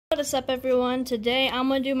is up, everyone? Today I'm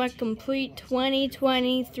going to do my complete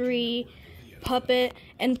 2023 puppet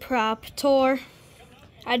and prop tour.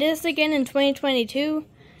 I did this again in 2022,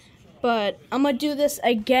 but I'm going to do this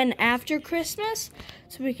again after Christmas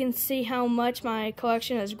so we can see how much my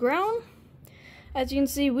collection has grown. As you can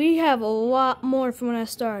see, we have a lot more from when I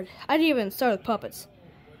started. I didn't even start with puppets.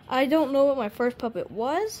 I don't know what my first puppet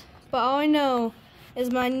was, but all I know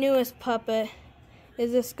is my newest puppet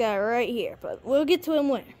is this guy right here, but we'll get to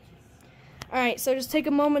him later. Alright, so just take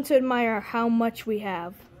a moment to admire how much we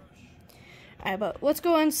have. Alright, but let's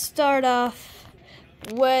go and start off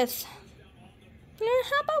with,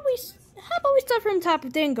 how about we start from top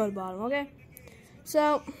then go to bottom, okay?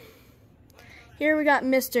 So, here we got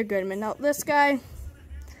Mr. Goodman. Now, this guy,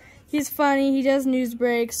 he's funny, he does news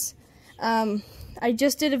breaks. I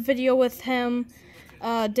just did a video with him,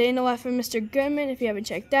 Day in the Life of Mr. Goodman. If you haven't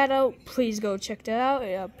checked that out, please go check that out. I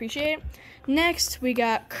appreciate it. Next, we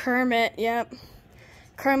got Kermit. Yep.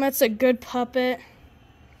 Kermit's a good puppet.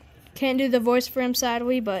 Can't do the voice for him,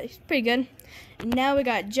 sadly, but he's pretty good. And now we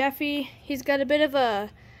got Jeffy. He's got a bit of a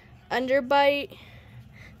underbite,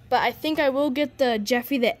 but I think I will get the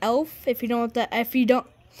Jeffy the Elf. If you don't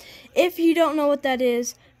know what that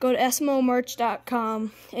is, go to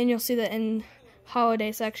smomerch.com and you'll see that in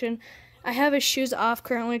holiday section. I have his shoes off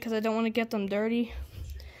currently because I don't want to get them dirty.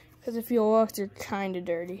 Because if you look, they're kind of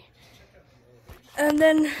dirty. And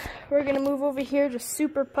then we're going to move over here to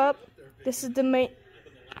Super Pup. This is the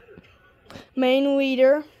main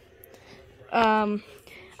leader.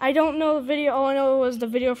 I don't know the video. All I know was the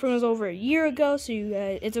video from was over a year ago. So you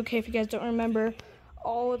guys, it's okay if you guys don't remember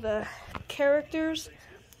all of the characters.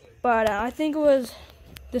 But I think it was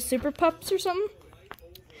the Super Pups or something.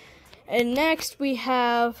 And next we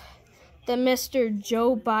have the Mr.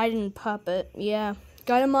 Joe Biden puppet. Yeah,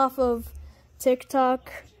 got him off of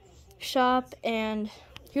TikTok shop, and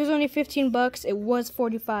he was only 15 bucks. It was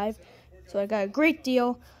 45, so I got a great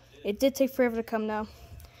deal. It did take forever to come now.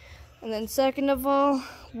 And then second of all,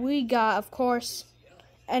 we got, of course,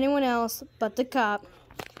 anyone else but the Cop.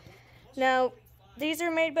 Now, these are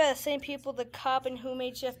made by the same people, the Cop and Who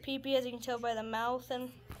Made Chef Pee Pee, as you can tell by the mouth and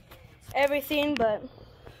everything, but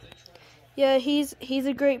yeah, he's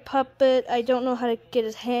a great puppet. I don't know how to get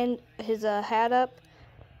his hat up,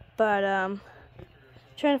 but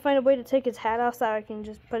trying to find a way to take his hat off so I can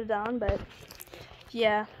just put it on. But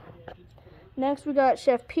yeah. Next we got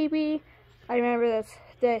Chef Pee Pee. I remember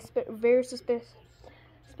that very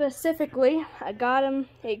specifically. I got him.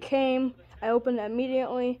 It came. I opened it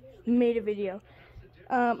immediately. Made a video.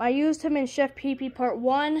 I used him in Chef Pee Pee Part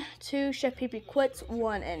 1, 2, Chef Pee Pee Quits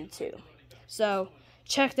 1 and 2. So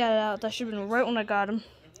check that out. That should have been right when I got him.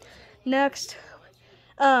 Next,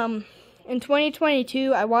 in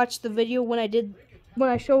 2022, I watched the video when I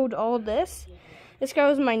showed all this. This guy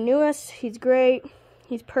was my newest. He's great.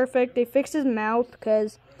 He's perfect. They fixed his mouth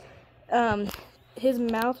because his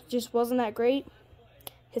mouth just wasn't that great.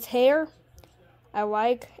 His hair, I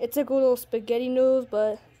like. It's like a little spaghetti nose,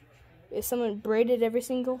 but if someone braided every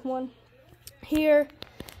single one. Here,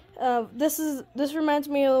 this reminds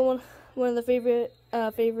me of one of the favorite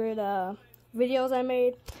videos I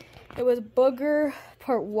made. It was Booger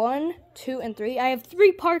Part 1, 2, and 3. I have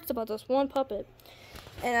 3 parts about this one puppet,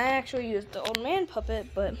 and I actually used the old man puppet,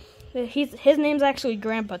 but his name's actually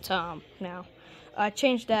Grandpa Tom now. I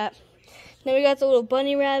changed that. Then we got the little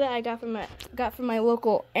bunny rabbit I got from my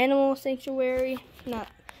local animal sanctuary, not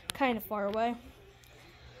kind of far away.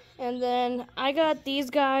 And then I got these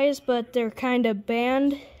guys, but they're kind of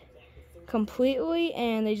banned completely,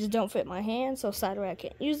 and they just don't fit my hand, so sadly I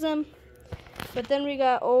can't use them. But then we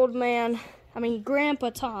got Grandpa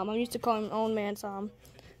Tom. I'm used to calling him Old Man Tom.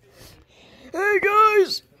 Hey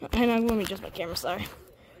guys! Hang on, let me adjust my camera, sorry.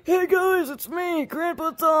 Hey guys, it's me,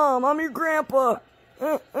 Grandpa Tom. I'm your grandpa.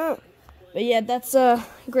 But yeah, that's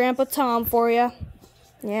Grandpa Tom for you.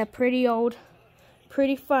 Yeah, pretty old,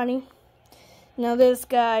 pretty funny. Now this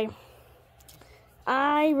guy,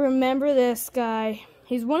 I remember this guy.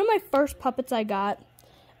 He's one of my first puppets I got.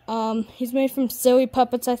 He's made from Silly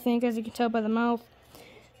Puppets, I think, as you can tell by the mouth.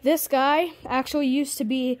 This guy actually used to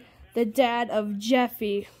be the dad of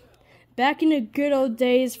Jeffy. Back in the good old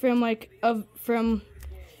days from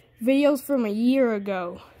videos from a year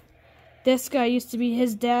ago. This guy used to be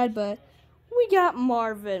his dad, but we got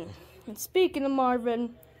Marvin. And speaking of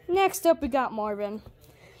Marvin, next up we got Marvin.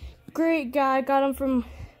 Great guy.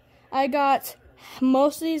 I got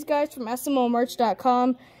most of these guys from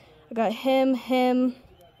smomerch.com. I got him,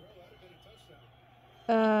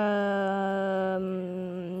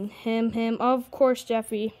 of course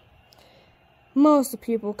Jeffy. Most of the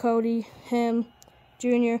people, Cody, him,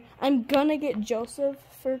 Junior. I'm gonna get Joseph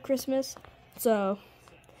for Christmas. So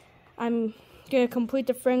I'm gonna complete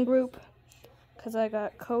the friend group because I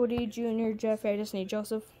got Cody, Junior, Jeffrey. I just need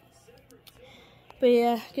Joseph. But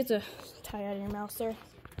yeah, get the tie out of your mouth, sir.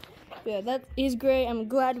 But yeah, that he's great. I'm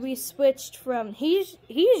glad we switched from he's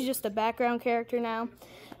just a background character now.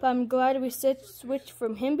 But I'm glad we switched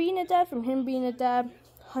from him being a dad,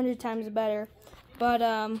 100 times better. But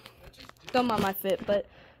don't mind my fit. But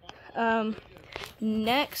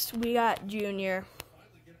next we got Junior.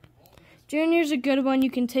 Junior's a good one. You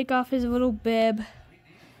can take off his little bib.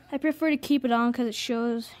 I prefer to keep it on because it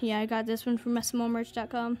shows. Yeah, I got this one from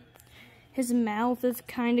smallmerch.com. His mouth is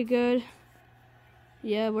kind of good.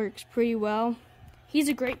 Yeah, it works pretty well. He's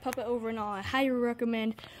a great puppet overall. I highly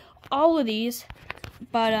recommend all of these.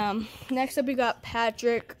 But next up we got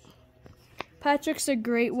Patrick. Patrick's a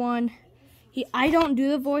great one. I don't do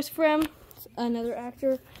the voice for him. Another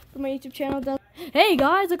actor from my YouTube channel does. Hey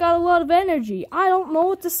guys, I got a lot of energy. I don't know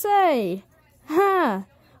what to say. Huh?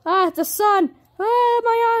 Ah, the sun. Ah,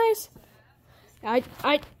 my eyes.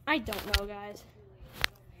 I don't know, guys.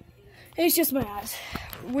 It's just my eyes.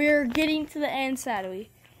 We're getting to the end, sadly.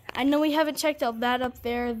 I know we haven't checked out that up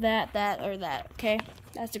there, that, or that, okay?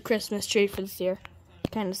 That's the Christmas tree for this year.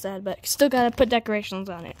 Kind of sad, but still gotta put decorations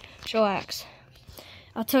on it. Chillax.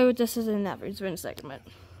 I'll tell you what this is in that in a segment.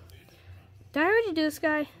 Did I already do this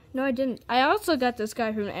guy? No, I didn't. I also got this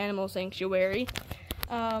guy from Animal Sanctuary.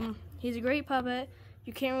 He's a great puppet.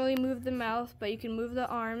 You can't really move the mouth, but you can move the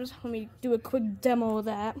arms. Let me do a quick demo of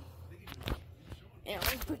that. And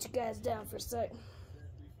let me put you guys down for a sec.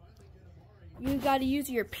 You gotta use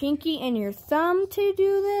your pinky and your thumb to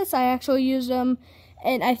do this. I actually used them,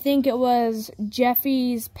 and I think it was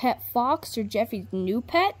Jeffy's pet fox or Jeffy's new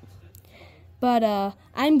pet. But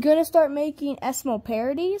I'm gonna start making SMO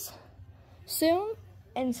parodies soon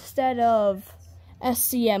instead of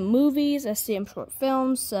SCM movies, SCM short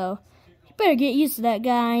films. So you better get used to that,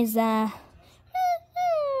 guys.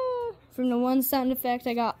 From the one sound effect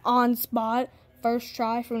I got on spot, first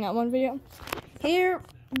try from that one video. Here,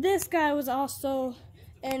 this guy was also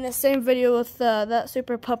in the same video with that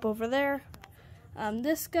super pup over there.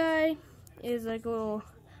 This guy is like a little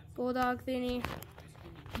bulldog thingy.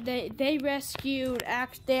 They rescued.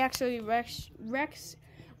 They actually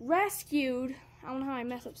rescued. I don't know how I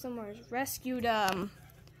mess up some words. Rescued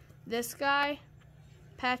this guy,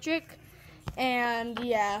 Patrick, and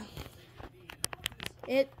yeah,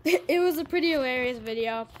 it was a pretty hilarious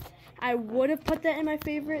video. I would have put that in my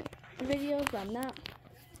favorite videos, but I'm not.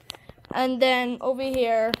 And then over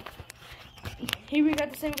here we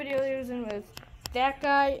got the same video he was in with that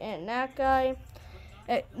guy and that guy.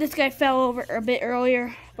 This guy fell over a bit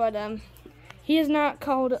earlier, but he is not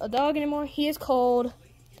called a dog anymore. He is called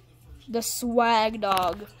the Swag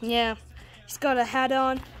Dog. Yeah, he's got a hat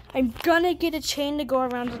on. I'm gonna get a chain to go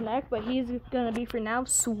around his neck, but he's gonna be for now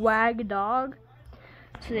Swag Dog.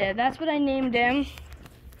 So yeah, that's what I named him.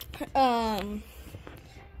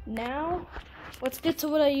 Now let's get to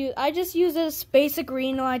what I use. I just use this basic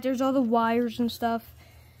ring light. There's all the wires and stuff.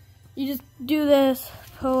 You just do this,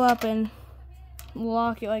 pull up and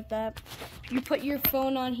lock it like that. You put your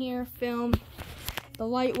phone on here, film. The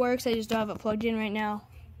light works. I just don't have it plugged in right now.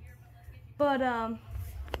 But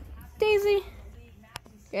Daisy.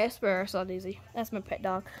 Yeah, I swear I saw Daisy. That's my pet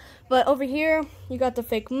dog. But over here, you got the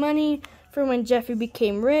fake money from when Jeffy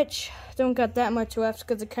became rich. Don't got that much left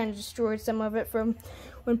because it kind of destroyed some of it from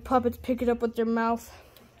when puppets pick it up with their mouth.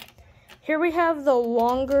 Here we have the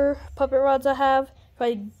longer puppet rods I have.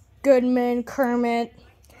 Like Goodman, Kermit,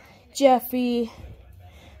 Jeffy.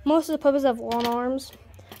 Most of the puppets have long arms.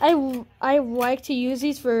 I like to use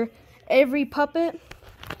these for every puppet,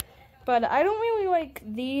 but I don't really like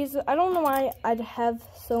these. I don't know why I'd have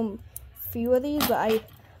so few of these, but I'm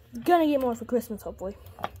gonna get more for Christmas hopefully.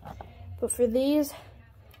 But for these,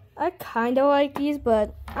 I kind of like these,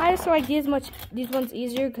 but I just like these ones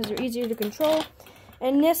easier because they're easier to control.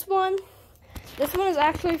 And this one is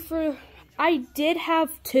actually for. I did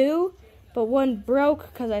have two, but one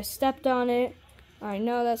broke because I stepped on it. I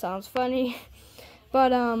know that sounds funny,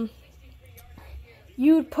 but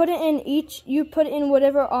you put it in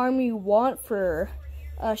whatever arm you want for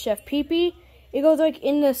Chef Pee Pee. It goes like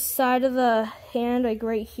in the side of the hand, like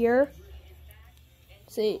right here.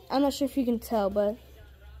 See, I'm not sure if you can tell, but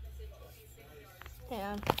hang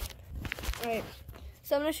on. Right.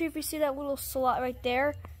 So I'm not sure if you see that little slot right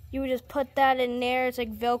there. You would just put that in there. It's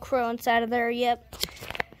like Velcro inside of there. Yep.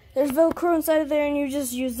 There's Velcro inside of there, and you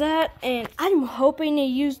just use that. And I'm hoping to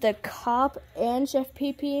use the cop and Chef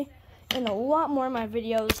Pee Pee in a lot more of my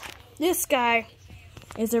videos. This guy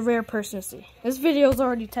is a rare person to see. This video is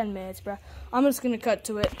already 10 minutes, bro. I'm just going to cut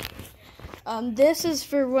to it. This is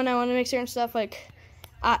for when I want to make certain stuff. Like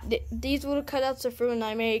these little cutouts are for when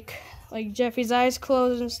I make like Jeffy's eyes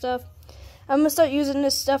closed and stuff. I'm gonna start using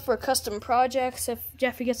this stuff for custom projects. If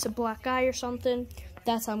Jeffy gets a black eye or something,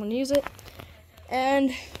 that's how I'm gonna use it.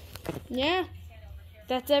 And yeah,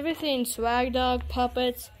 that's everything. Swag dog,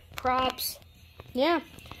 puppets, props. Yeah.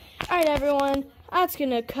 Alright everyone, that's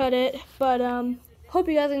gonna cut it. But hope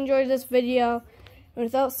you guys enjoyed this video. And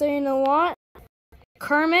without saying a lot,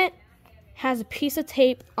 Kermit has a piece of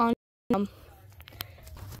tape on him.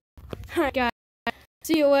 Alright guys,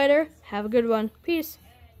 see you later. Have a good one. Peace.